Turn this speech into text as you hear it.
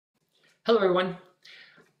Hello everyone,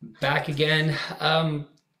 back again.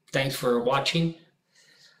 Thanks for watching.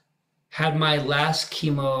 Had my last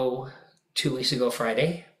chemo 2 weeks ago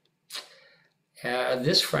Friday.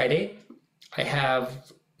 This Friday, I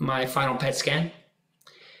have my final PET scan.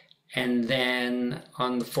 And then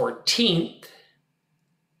on the 14th,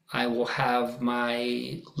 I will have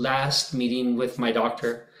my last meeting with my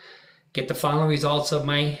doctor, get the final results of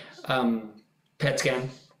my PET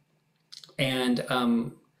scan,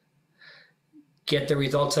 and get the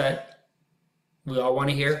results that we all want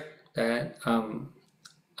to hear, that I'm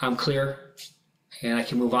clear and I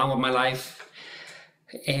can move on with my life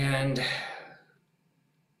and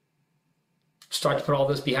start to put all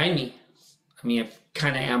this behind me. I mean, I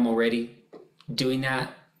kind of am already doing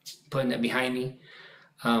that, putting it behind me.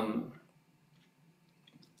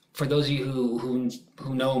 For those of you who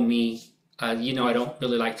know me, you know I don't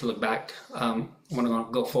really like to look back. I want to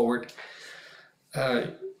go forward.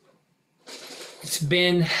 It's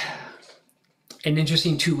been an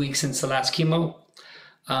interesting 2 weeks since the last chemo.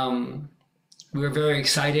 We were very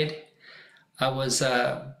excited. I was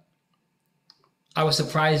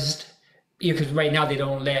surprised because right now they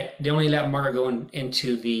only let Margaret go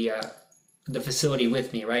into the facility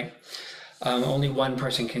with me, right? Only one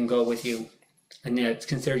person can go with you, and it's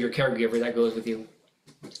considered your caregiver that goes with you.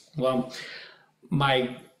 Well,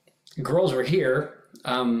 my girls were here.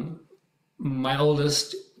 My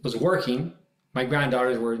oldest was working. My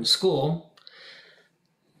granddaughters were in school.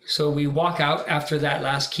 So we walk out after that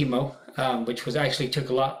last chemo, which was actually took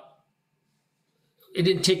a lot. It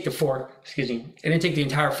didn't take it didn't take the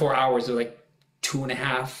entire 4 hours. It was like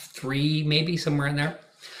 2.5, 3, maybe somewhere in there.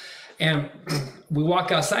 And we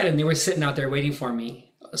walk outside and they were sitting out there waiting for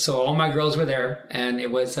me. So all my girls were there, and it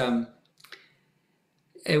was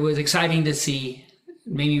exciting to see. It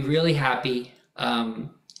made me really happy. I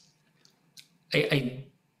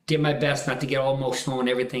did my best not to get all emotional and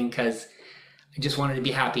everything because I just wanted to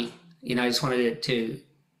be happy. You know, I just wanted to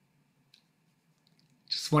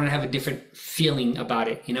have a different feeling about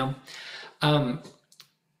it, you know?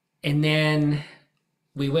 And then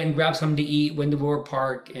we went and grabbed something to eat, went to War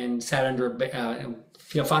Park and sat under,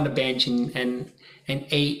 found a bench and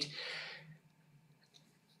ate.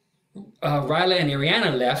 Ryla and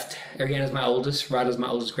Ariana left. Ariana's my oldest. Ryla's my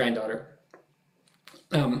oldest granddaughter.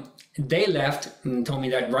 They left and told me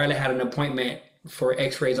that Ryla had an appointment for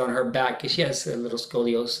x-rays on her back because she has a little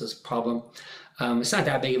scoliosis problem. It's not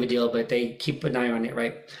that big of a deal, but they keep an eye on it,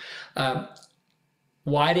 right?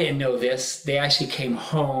 Well, I didn't know this. They actually came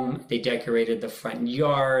home. They decorated the front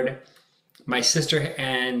yard. My sister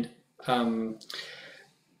and a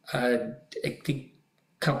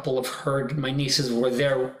couple of my nieces were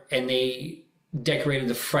there, and they decorated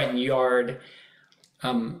the front yard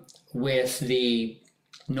with the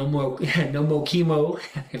no more chemo.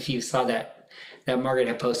 If you saw that Margaret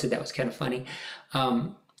had posted, that was kind of funny.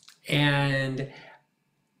 And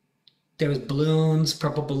there was balloons,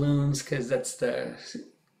 purple balloons, because that's the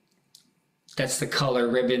color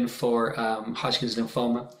ribbon for Hodgkin's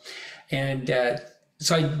lymphoma. And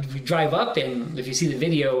so I drive up, and if you see the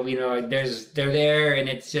video, you know, they're there, and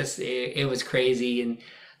it's just it was crazy, and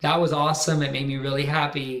that was awesome. It made me really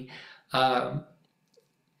happy, and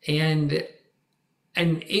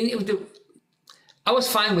I was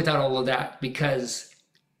fine without all of that because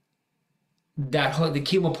the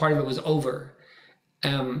chemo part of it was over,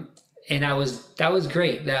 and that was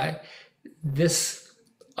great. That this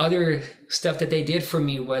other stuff that they did for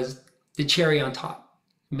me was the cherry on top,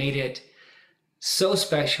 made it so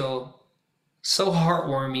special, so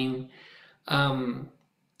heartwarming.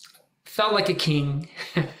 Felt like a king,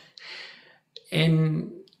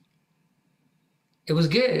 and it was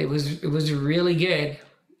good. It was really good.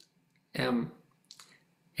 And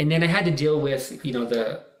then I had to deal with, you know,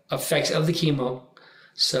 the effects of the chemo.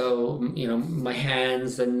 So, you know, my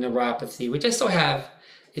hands, the neuropathy, which I still have.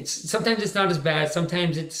 Sometimes it's not as bad.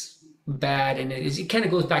 Sometimes it's bad, and it kind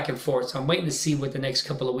of goes back and forth. So I'm waiting to see what the next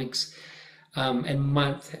couple of weeks and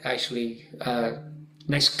month, actually,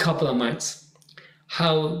 next couple of months,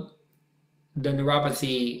 how the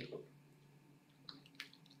neuropathy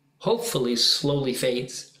hopefully slowly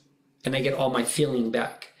fades and I get all my feeling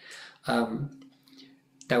back.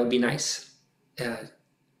 That would be nice. And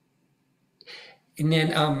then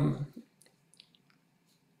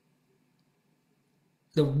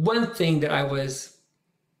the one thing that I was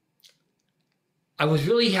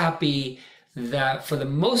really happy that for the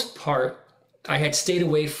most part I had stayed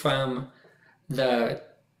away from the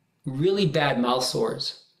really bad mouth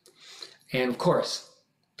sores. And of course,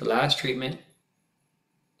 the last treatment,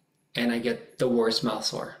 and I get the worst mouth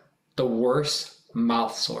sore. The worst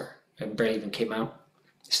mouth sore. My brain even came out.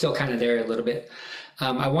 Still kind of there a little bit.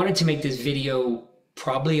 I wanted to make this video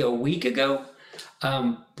probably a week ago,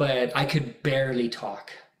 but I could barely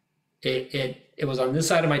talk. It was on this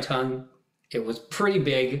side of my tongue. It was pretty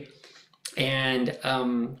big, and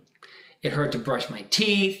it hurt to brush my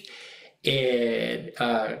teeth. It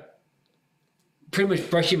pretty much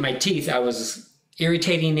brushing my teeth, I was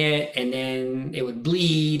irritating it, and then it would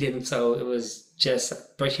bleed, and so it was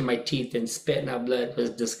just brushing my teeth and spitting out blood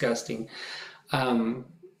was disgusting. And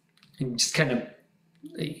just kind of,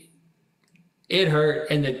 it hurt,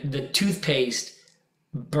 and the toothpaste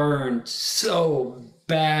burned so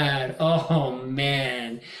bad. Oh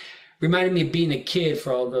man, reminded me of being a kid,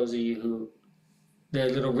 for all those of you who the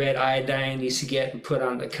little red iodine used to get and put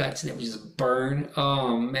on the cuts, and it would just burn.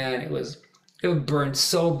 Oh man, it would burn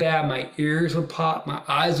so bad. My ears would pop, my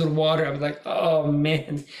eyes would water. I was like, oh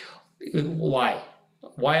man, why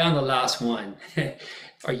on the last one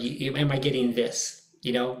am I getting this?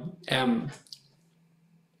 You know,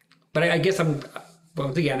 but I guess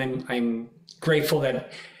once again, I'm grateful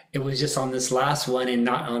that it was just on this last one and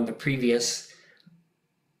not on the previous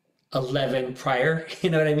 11 prior. You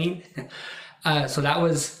know what I mean? So that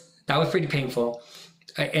was pretty painful,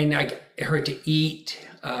 and it hurt to eat.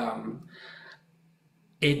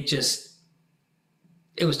 It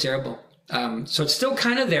was terrible. So it's still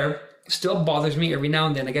kind of there. Still bothers me every now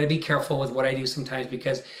and then. I got to be careful with what I do sometimes,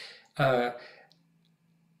 because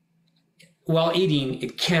while eating,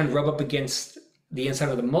 it can rub up against the inside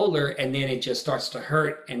of the molar, and then it just starts to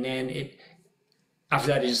hurt. And then after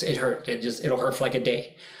that, it hurt. It'll hurt for like a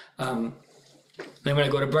day. Then when I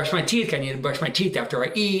go to brush my teeth, I need to brush my teeth after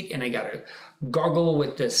I eat, and I got to gargle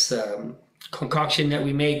with this concoction that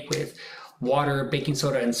we make with water, baking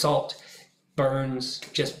soda, and salt.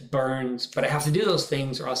 Just burns. But I have to do those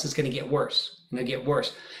things, or else it's going to get worse. And it'll get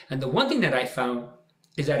worse. And the one thing that I found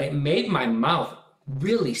is that it made my mouth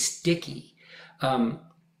really sticky.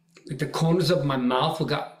 The corners of my mouth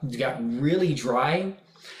got really dry,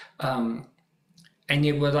 and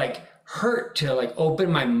it would like hurt to like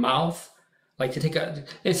open my mouth, like to take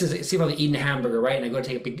see if I was eating a hamburger, right? And I go to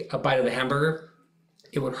take a bite of the hamburger,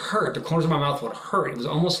 it would hurt. The corners of my mouth would hurt. It was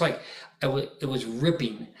almost like it was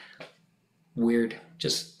ripping. Weird,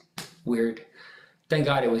 just weird. Thank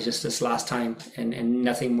God it was just this last time, and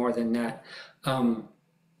nothing more than that. And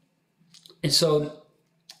so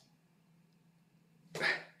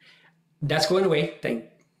that's going away. Thank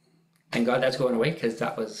God that's going away, because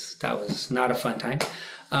that was not a fun time.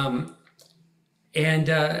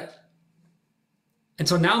 And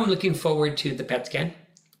so now I'm looking forward to the PET scan,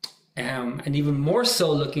 and even more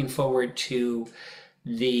so looking forward to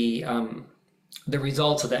the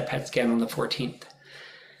results of that PET scan on the 14th.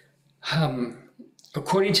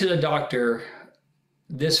 According to the doctor, after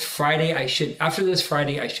this Friday,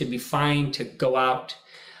 I should be fine to go out.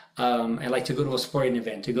 I like to go to a sporting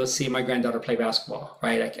event, to go see my granddaughter play basketball,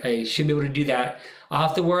 right? I should be able to do that. I'll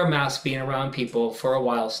have to wear a mask being around people for a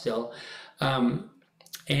while still, and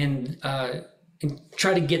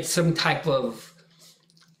try to get some type of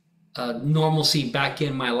normalcy back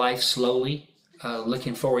in my life slowly.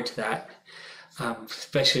 Looking forward to that.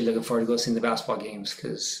 Especially looking forward to go see the basketball games,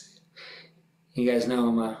 because you guys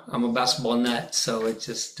know I'm a basketball nut. So it's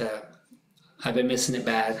just I've been missing it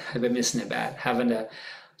bad. Having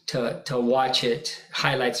to watch it,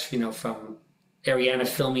 highlights, from Ariana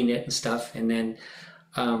filming it and stuff, and then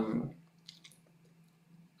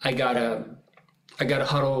I got a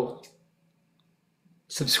Huddle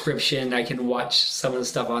subscription. I can watch some of the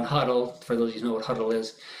stuff on Huddle, for those of you who know what Huddle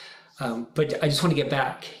is. But I just want to get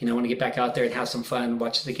back. I want to get back out there and have some fun,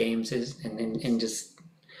 watch the games, and just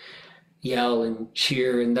yell and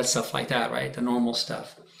cheer and that stuff like that, right? The normal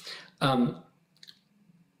stuff. And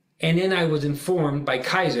then I was informed by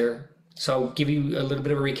Kaiser. So I'll give you a little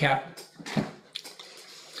bit of a recap.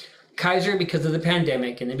 Kaiser, because of the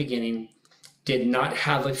pandemic in the beginning, did not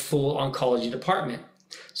have a full oncology department.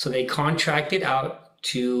 So they contracted out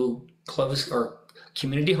to Clovis or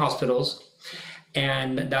community hospitals.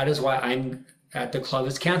 And that is why I'm at the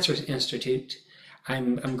Clovis Cancer Institute.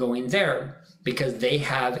 I'm going there because they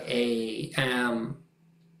have a Hodgkin's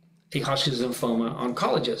lymphoma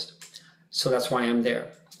oncologist. So that's why I'm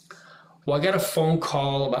there. Well, I got a phone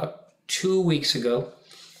call about 2 weeks ago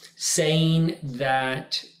saying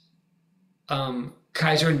that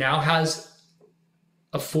Kaiser now has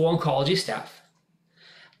a full oncology staff,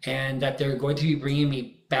 and that they're going to be bringing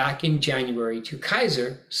me back in January to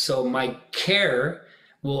Kaiser. So my care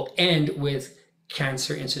will end with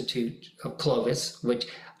Cancer Institute of Clovis, which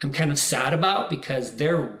I'm kind of sad about because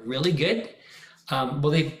they're really good. I'll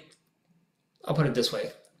put it this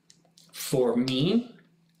way. For me,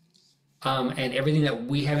 and everything that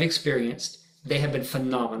we have experienced, they have been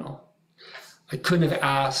phenomenal. I couldn't have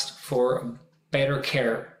asked for better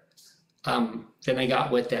care than I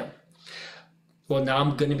got with them. Well, now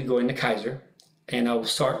I'm going to be going to Kaiser, and I'll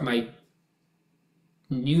start my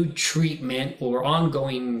new treatment or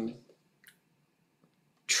ongoing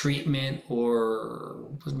treatment, or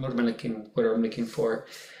what am I looking for?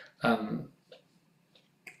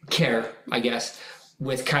 Care, I guess,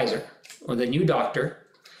 with Kaiser or the new doctor.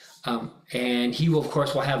 And he will, of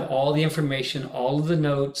course, will have all the information, all of the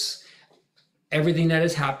notes, everything that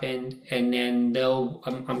has happened, and then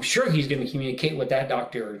I'm sure he's going to communicate with that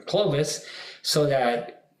doctor, Clovis, so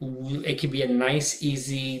that it can be a nice,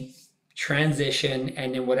 easy transition.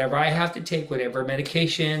 And then whatever I have to take, whatever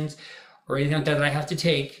medications or anything like that I have to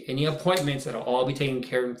take, any appointments, that'll all be taken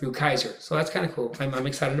care of through Kaiser. So that's kind of cool. I'm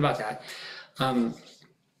excited about that. And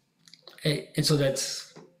so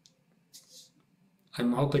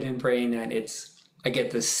I'm hoping and praying that I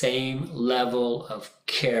get the same level of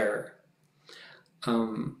care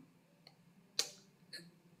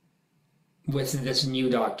with this new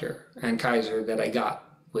doctor and Kaiser that I got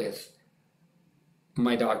with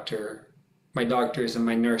my doctors and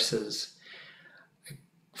my nurses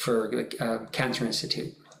for the Cancer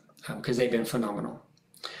Institute, because they've been phenomenal.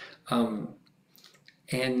 And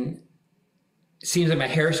it seems like my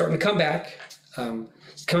hair is starting to come back.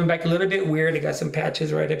 It's coming back a little bit weird. I got some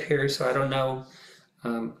patches right up here, so I don't know.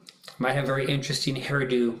 Might have a very interesting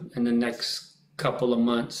hairdo in the next couple of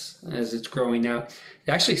months as it's growing out.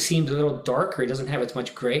 It actually seems a little darker. It doesn't have as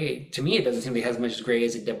much gray. To me, it doesn't seem to have as much gray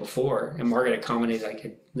as it did before. And Margaret commented like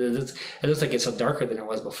it looks like it's so darker than it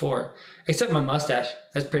was before. Except my mustache.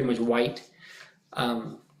 That's pretty much white.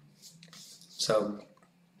 So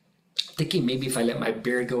thinking maybe if I let my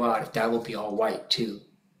beard go out, if that will be all white too.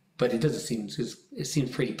 But it doesn't seem, it seems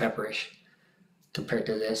pretty pepperish compared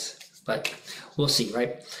to this. But we'll see,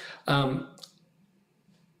 right?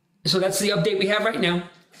 So that's the update we have right now.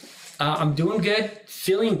 I'm doing good,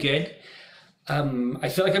 feeling good. I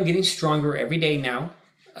feel like I'm getting stronger every day now.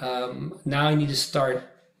 Now I need to start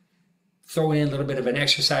throwing in a little bit of an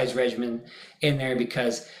exercise regimen in there,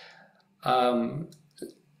 because so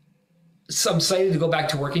I'm excited to go back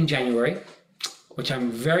to work in January, which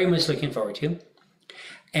I'm very much looking forward to.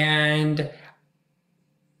 And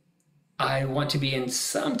I want to be in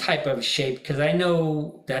some type of shape, because I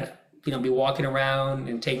know that, be walking around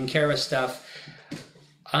and taking care of stuff,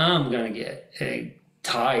 I'm going to get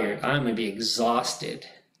tired. I'm going to be exhausted.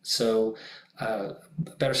 So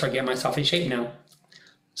better start getting myself in shape now,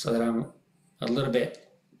 so that I'm a little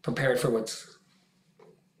bit prepared for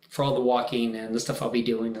all the walking and the stuff I'll be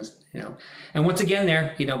doing, And once again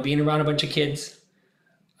there, being around a bunch of kids,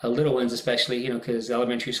 little ones especially, because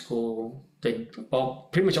elementary school,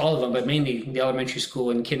 pretty much all of them, but mainly the elementary school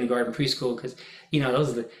and kindergarten, preschool, because,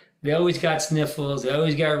 they always got sniffles, they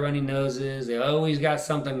always got runny noses, they always got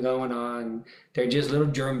something going on. They're just little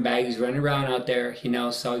germ bags running around out there,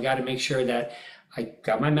 so I got to make sure that I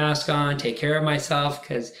got my mask on, take care of myself,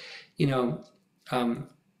 because,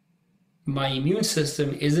 my immune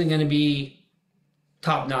system isn't going to be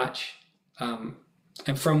top notch. And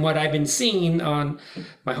from what I've been seeing on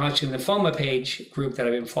my Hodgkin lymphoma page group that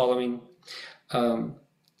I've been following,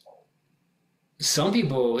 some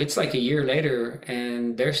people, it's like a year later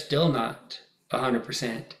and they're still not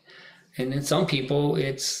 100%. And then some people,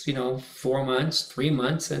 it's, 4 months, 3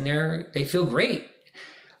 months, and they feel great.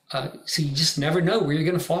 So you just never know where you're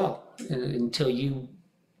going to fall until you're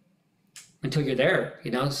there,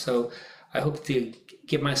 So I hope to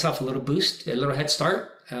give myself a little boost, a little head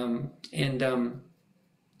start, and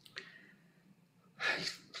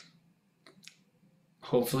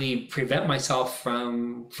hopefully prevent myself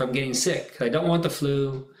from getting sick. I don't want the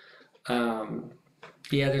flu.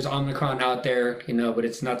 There's Omicron out there, but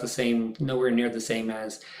it's not the same, nowhere near the same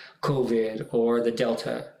as COVID or the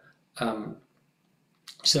Delta.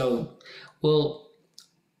 So we'll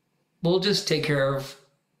just take care of,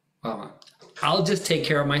 I'll just take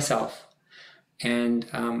care of myself and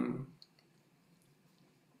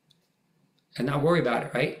not worry about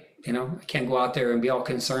it, right? I can't go out there and be all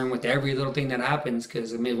concerned with every little thing that happens,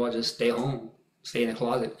 because I may as well just stay home, stay in a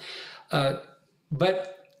closet.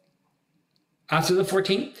 But after the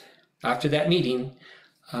 14th, after that meeting,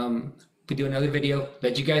 we do another video,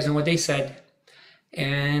 let you guys know what they said.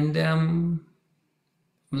 And I'm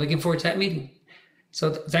looking forward to that meeting.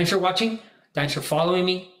 So thanks for watching. Thanks for following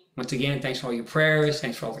me. Once again, thanks for all your prayers.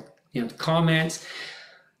 Thanks for all the comments.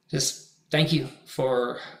 Just thank you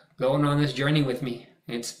for going on this journey with me.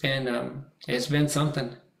 It's been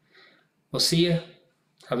something. We'll see you.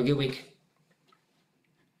 Have a good week.